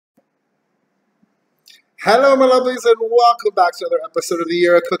Hello my lovelies and welcome back to another episode of the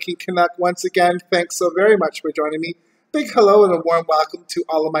Year of Cooking Canuck. Once again, thanks so very much for joining me. Big hello and a warm welcome to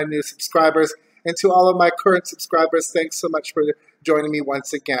all of my new subscribers and to all of my current subscribers. Thanks so much for joining me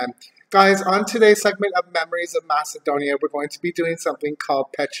once again. Guys, on today's segment of Memories of Macedonia, we're going to be doing something called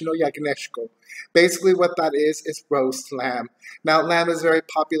pecheno jagneshko. Basically what that is roast lamb. Now, lamb is very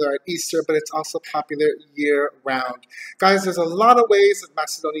popular at Easter, but it's also popular year-round. Guys, there's a lot of ways that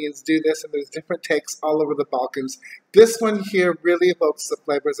Macedonians do this, and there's different takes all over the Balkans. This one here really evokes the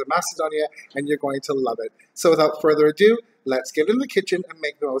flavors of Macedonia, and you're going to love it. So without further ado, let's get in the kitchen and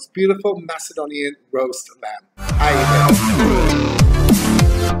make the most beautiful Macedonian roast lamb.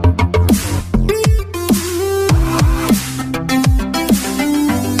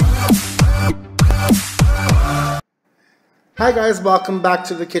 Hi guys, welcome back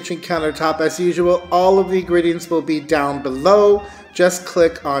to the kitchen countertop. As usual, all of the ingredients will be down below. Just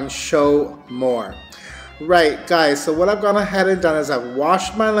click on show more. Right guys, so what I've gone ahead and done is I've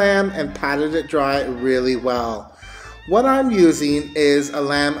washed my lamb and patted it dry really well. What I'm using is a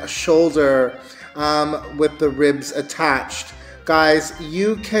lamb shoulder with the ribs attached. Guys,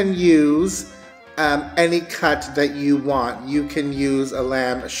 you can use any cut that you want. You can use a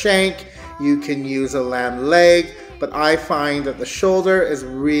lamb shank, you can use a lamb leg, but I find that the shoulder is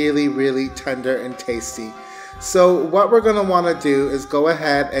really tender and tasty. So what we're gonna wanna do is go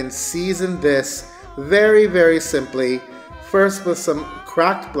ahead and season this very simply. First with some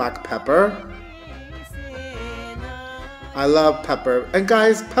cracked black pepper. I love pepper. And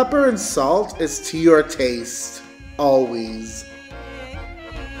guys, pepper and salt is to your taste, always.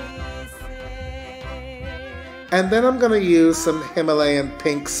 And then I'm gonna use some Himalayan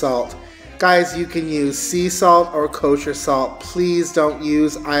pink salt. Guys, you can use sea salt or kosher salt. Please don't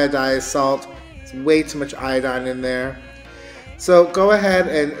use iodized salt. It's way too much iodine in there. So go ahead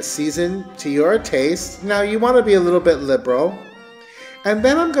and season to your taste. Now you want to be a little bit liberal. And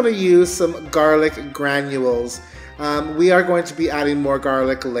then I'm going to use some garlic granules. We are going to be adding more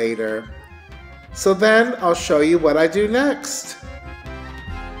garlic later. So then I'll show you what I do next.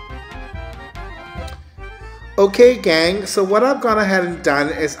 Okay gang, so what I've gone ahead and done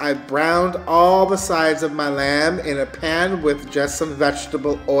is I browned all the sides of my lamb in a pan with just some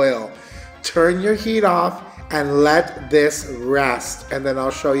vegetable oil. Turn your heat off and let this rest, and then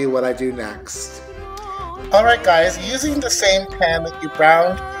I'll show you what I do next. Alright guys, using the same pan that you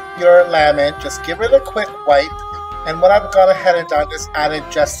browned your lamb in, just give it a quick wipe, and what I've gone ahead and done is added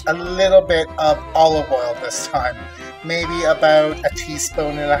just a little bit of olive oil this time, maybe about 1.5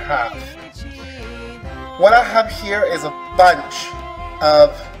 teaspoons. What I have here is a bunch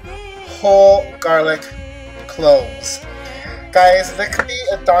of whole garlic cloves. Guys, that could be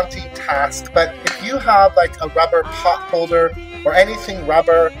a daunting task, but if you have like a rubber pot holder or anything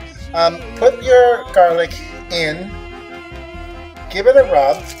rubber, put your garlic in, give it a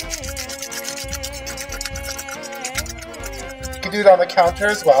rub. You can do it on the counter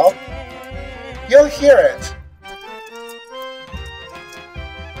as well. You'll hear it.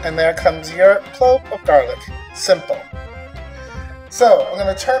 And there comes your clove of garlic. Simple. So, I'm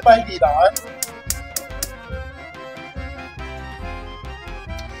going to turn my heat on.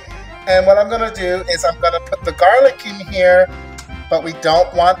 And what I'm going to do is I'm going to put the garlic in here, but we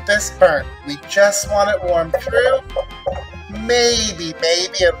don't want this burnt. We just want it warm through. Maybe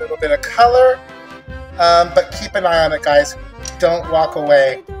a little bit of color. But keep an eye on it, guys. Don't walk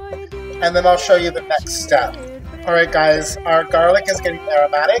away. And then I'll show you the next step. Alright guys, our garlic is getting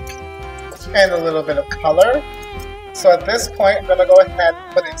aromatic and a little bit of color. So at this point, I'm going to go ahead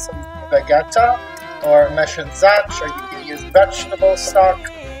and put in some Vegeta or meshenzach, or you can use vegetable stock.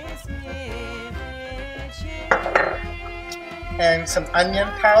 And some onion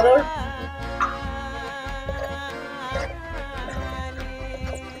powder.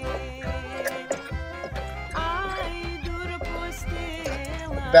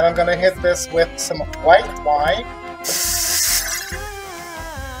 Then I'm going to hit this with some white wine.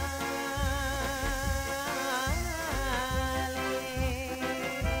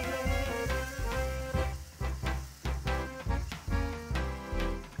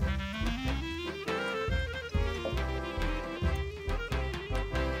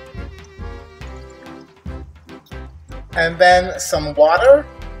 And then some water.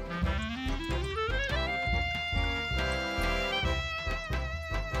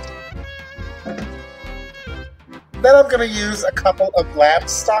 Then I'm going to use a couple of lamb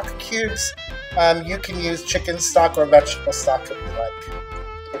stock cubes. You can use chicken stock or vegetable stock if you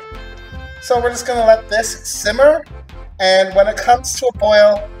like. So we're just going to let this simmer, and when it comes to a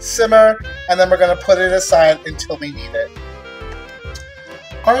boil, simmer, and then we're going to put it aside until we need it.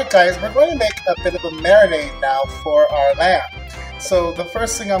 Alright guys, we're going to make a bit of a marinade now for our lamb. So the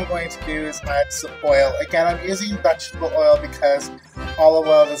first thing I'm going to do is add some oil. Again, I'm using vegetable oil because olive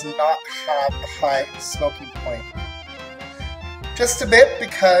oil does not have a high smoking point. Just a bit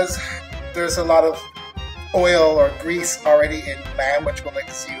because there's a lot of oil or grease already in lamb which will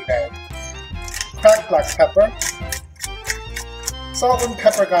exude out. Cracked black pepper. Salt and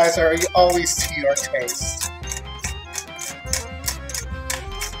pepper, guys, are always to your taste.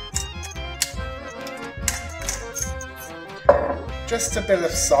 Just a bit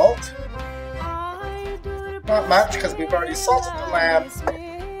of salt. Not much because we've already salted the lamb,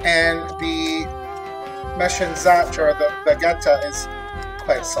 and the Macedonians or the Vegeta is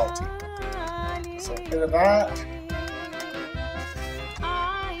quite salty. So a bit of that.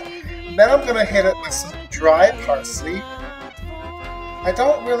 Then I'm going to hit it with some dry parsley. I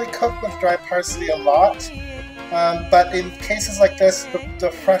don't really cook with dry parsley a lot, but in cases like this,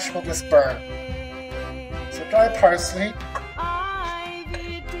 the fresh will just burn. So dry parsley,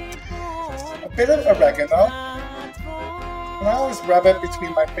 a bit of oregano, and I always rub it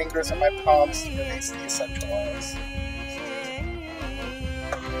between my fingers and my palms to release the essential oils.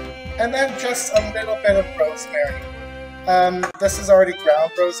 And then just a little bit of rosemary. This is already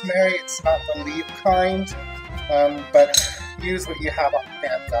ground rosemary, it's not the leaf kind, but use what you have on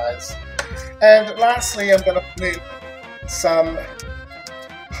hand, guys. And lastly, I'm going to put in some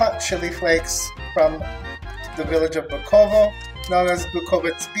hot chili flakes from the village of Bukovo, known as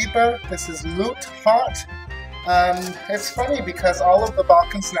Bukovic biber. This is loot hot. It's funny because all of the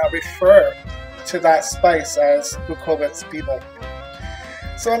Balkans now refer to that spice as Bukovic biber.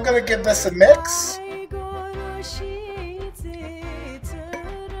 So I'm going to give this a mix.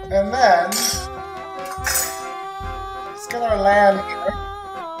 And then get our lamb here,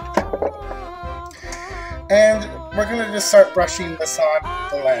 and we're going to just start brushing this on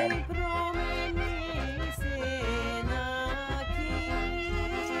the lamb.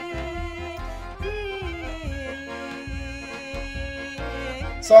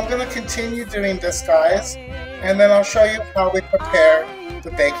 So I'm going to continue doing this, guys, and then I'll show you how we prepare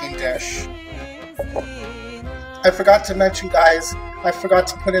the baking dish. I forgot to mention, guys, I forgot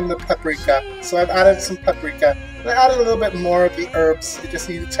to put in the paprika, so I've added some paprika. I added a little bit more of the herbs, it just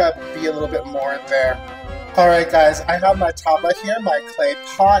needed to be a little bit more in there. Alright guys, I have my taba here, my clay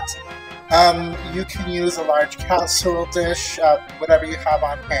pot. You can use a large casserole dish, whatever you have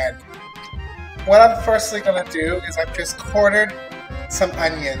on hand. What I'm firstly going to do is I've just quartered some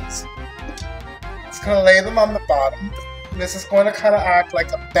onions. Just going to lay them on the bottom, and this is going to kind of act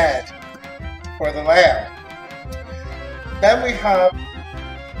like a bed for the lamb. Then we have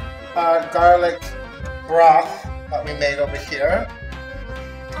garlic broth that we made over here.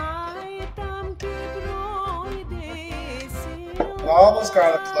 And all those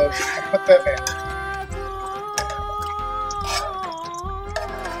garlic cloves, you can put them in.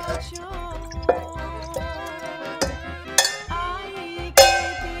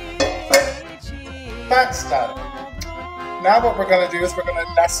 That's done. Now what we're going to do is we're going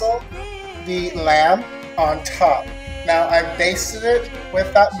to nestle the lamb on top. Now I've basted it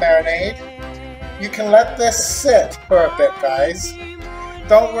with that marinade. You can let this sit for a bit, guys.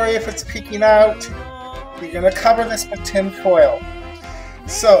 Don't worry if it's peeking out. You're going to cover this with tin foil.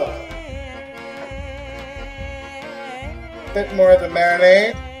 So, a bit more of the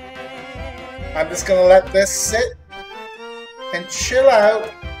marinade. I'm just going to let this sit and chill out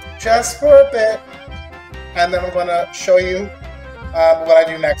just for a bit. And then I'm going to show you what I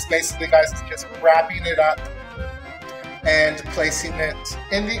do next. Basically, guys, it's just wrapping it up and placing it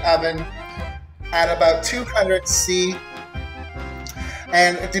in the oven at about 200 C.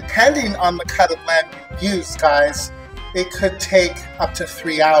 And depending on the cut of lamb you use, guys, it could take up to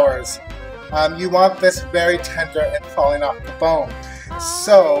 3 hours. You want this very tender and falling off the bone.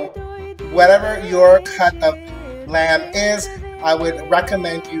 So, whatever your cut of lamb is, I would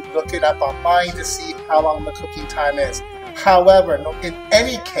recommend you look it up online to see how long the cooking time is. However, in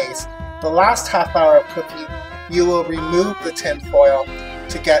any case, the last half hour of cooking, you will remove the tin foil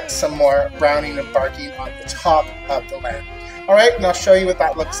to get some more browning and barking on the top of the lamb. Alright, and I'll show you what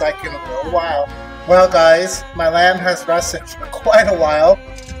that looks like in a little while. Well guys, my lamb has rested for quite a while.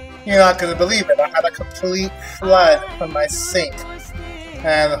 You're not going to believe it, I had a complete flood from my sink.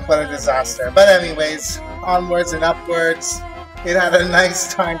 And what a disaster. But anyways, onwards and upwards. It had a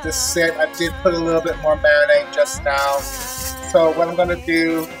nice time to sit. I did put a little bit more marinade just now. So what I'm going to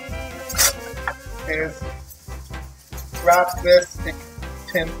do is wrap this in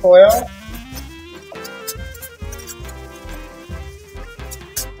tin foil.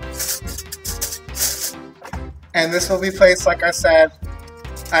 And this will be placed, like I said,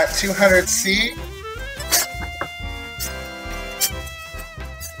 at 200°C.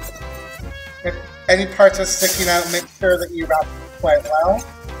 If any parts are sticking out, make sure that you wrap them quite well.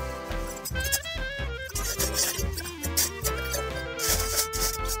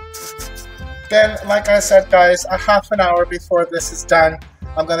 Then, like I said guys, a half an hour before this is done,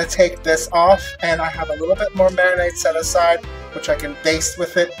 I'm going to take this off, and I have a little bit more marinade set aside, which I can baste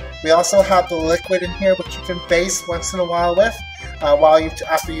with it. We also have the liquid in here, which you can baste once in a while with,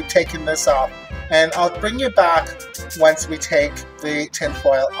 after you've taken this off. And I'll bring you back once we take the tin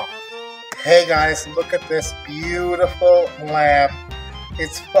foil off. Hey guys, look at this beautiful lamb.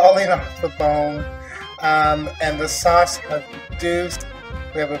 It's falling off the bone, and the sauce has reduced.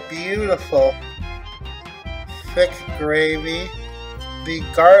 We have a beautiful thick gravy. The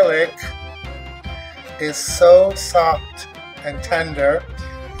garlic is so soft and tender.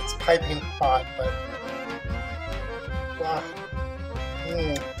 It's piping hot, but wow.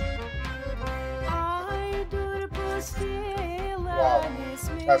 Wow,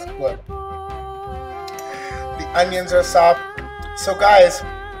 that's good. The onions are soft. So guys,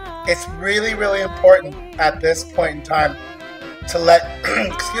 it's really, really important at this point in time to let,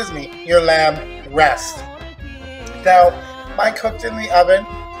 excuse me, your lamb rest. Now, mine cooked in the oven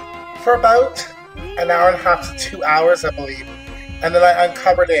for about an hour and a half to 2 hours, I believe. And then I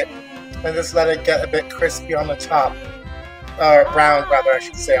uncovered it and just let it get a bit crispy on the top. Or brown, rather, I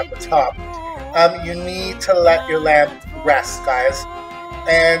should say, on the top. You need to let your lamb rest, guys.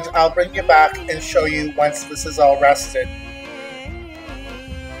 And I'll bring you back and show you once this is all rested.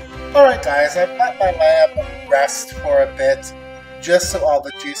 Alright guys, I've let my lamb rest for a bit, just so all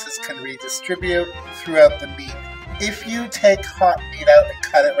the juices can redistribute throughout the meat. If you take hot meat out and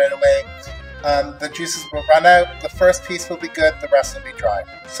cut it right away, the juices will run out, the first piece will be good, the rest will be dry.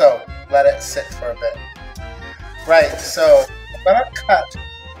 So, let it sit for a bit. Right, so I'm going to cut,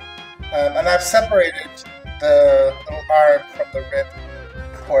 and I've separated the little arm from the rib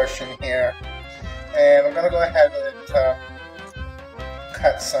portion here. And I'm going to go ahead and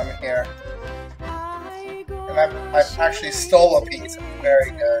cut some here. And I've actually stole a piece. It's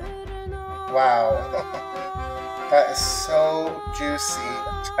very good. Wow. That is so juicy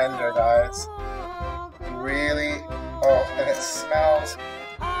and tender, guys. Really. Oh, and it smells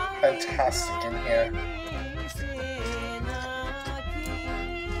fantastic in here.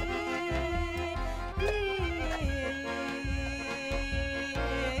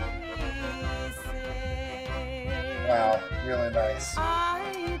 Wow, really nice.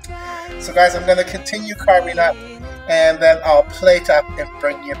 So guys, I'm going to continue carving up, and then I'll plate up and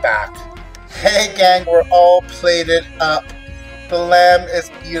bring you back. Hey gang, we're all plated up. The lamb is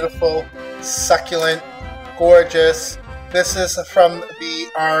beautiful, succulent, gorgeous. This is from the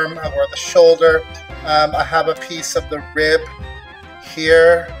arm or the shoulder. I have a piece of the rib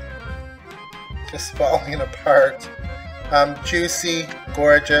here, just falling apart. Juicy,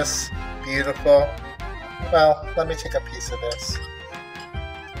 gorgeous, beautiful. Well, let me take a piece of this.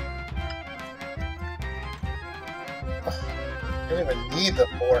 Oh, I don't even need the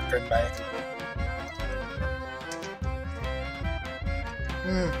fork or knife.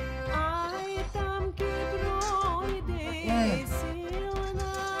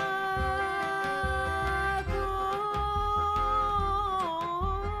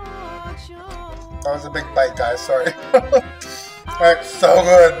 That was a big bite, guys, sorry. That's so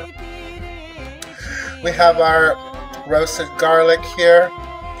good. We have our roasted garlic here,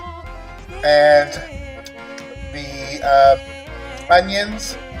 and the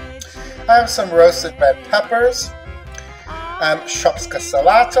onions. I have some roasted red peppers, shopska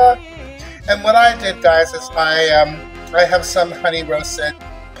salata, and what I did, guys, is I have some honey roasted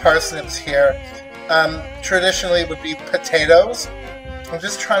parsnips here. Traditionally, it would be potatoes. I'm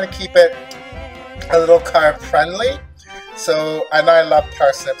just trying to keep it a little carb friendly. So, and I love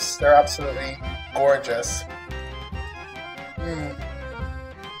parsnips. They're absolutely gorgeous.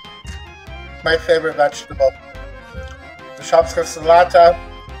 My favorite vegetable. The shopska salata,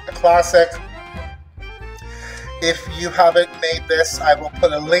 a classic. If you haven't made this, I will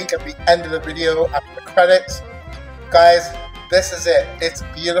put a link at the end of the video after the credits. Guys, this is it. It's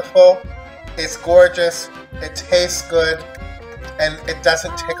beautiful, it's gorgeous, it tastes good, and it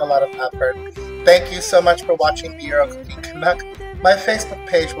doesn't take a lot of effort. Thank you so much for watching the Euro Cooking Canuck. My Facebook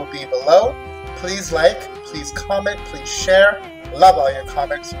page will be below. Please like, please comment, please share. Love all your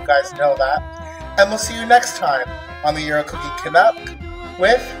comments, you guys know that. And we'll see you next time on the Euro Cooking Canuck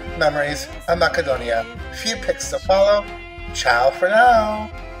with Memories of Macedonia. Few pics to follow. Ciao for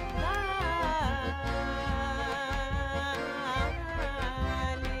now.